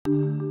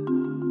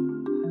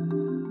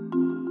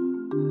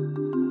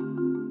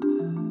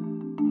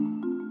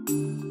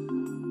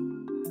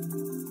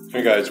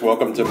Hey guys,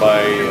 welcome to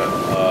my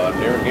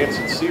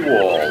Narragansett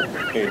seawall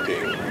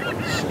painting of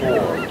the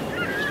storm.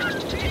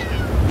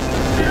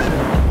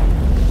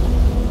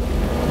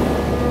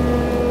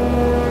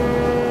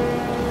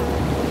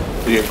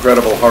 The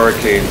incredible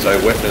hurricanes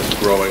I witnessed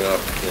growing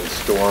up in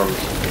storms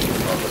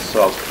on the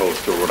south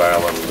coast of Rhode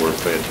Island were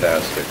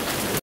fantastic.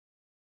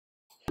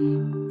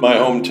 My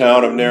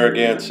hometown of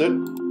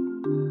Narragansett.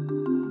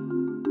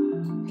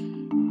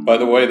 By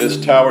the way, this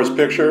tower's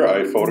picture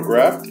I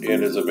photographed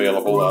and is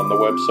available on the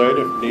website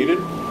if needed.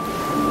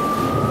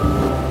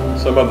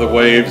 Some of the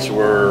waves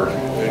were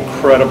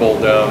incredible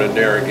down in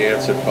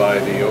Narragansett by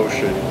the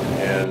ocean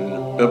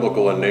and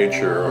biblical in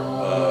nature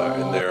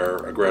in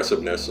their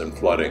aggressiveness and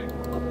flooding.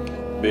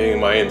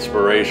 Being my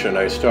inspiration,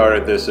 I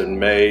started this in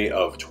May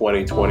of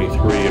 2023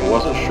 and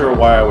wasn't sure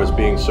why I was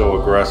being so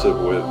aggressive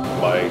with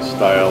my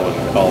style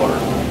and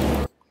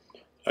color.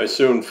 I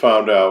soon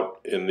found out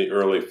in the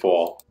early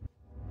fall.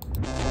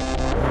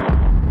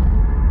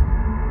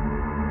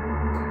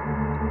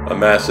 A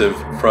massive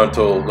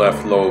frontal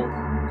left lobe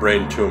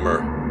brain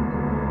tumor,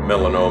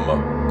 melanoma.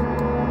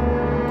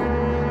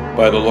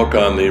 By the look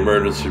on the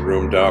emergency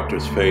room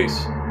doctor's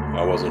face,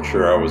 I wasn't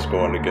sure I was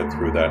going to get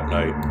through that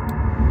night.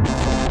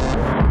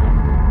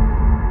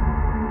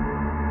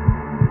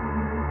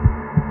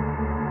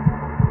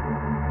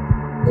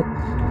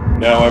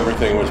 Now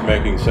everything was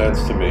making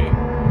sense to me.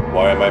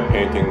 Why am I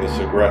painting this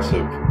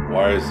aggressive?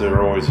 Why is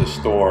there always a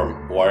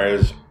storm? Why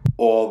is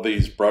all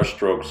these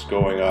brushstrokes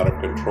going out of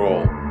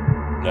control?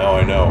 Now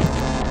I know.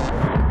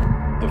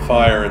 The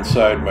fire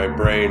inside my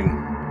brain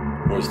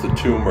was the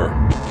tumor,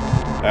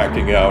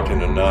 acting out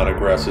in a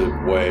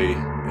non-aggressive way,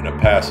 in a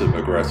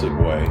passive-aggressive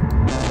way.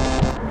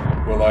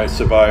 Will I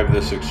survive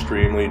this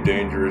extremely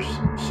dangerous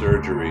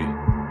surgery?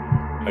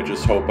 I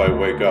just hope I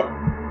wake up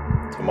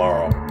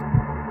tomorrow.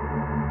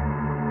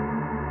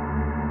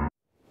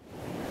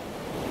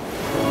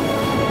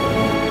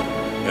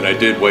 And I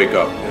did wake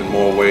up in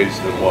more ways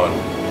than one,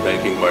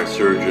 thanking my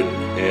surgeon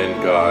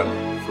and God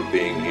for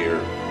being here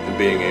and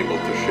being able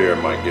to share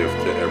my gift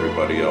to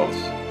everybody else.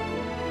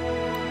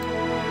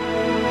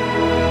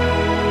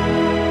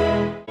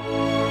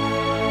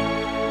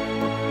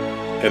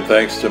 And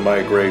thanks to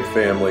my great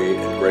family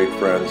and great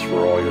friends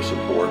for all your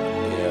support.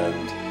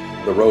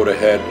 And the road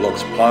ahead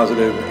looks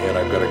positive, and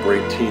I've got a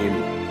great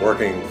team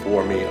working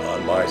for me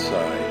on my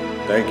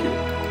side. Thank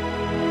you.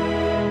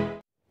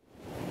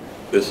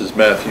 This is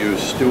Matthew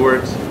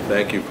Stewart.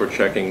 Thank you for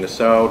checking this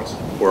out.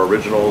 For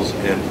originals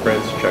and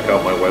prints, check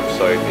out my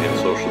website and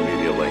social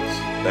media links.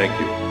 Thank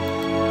you.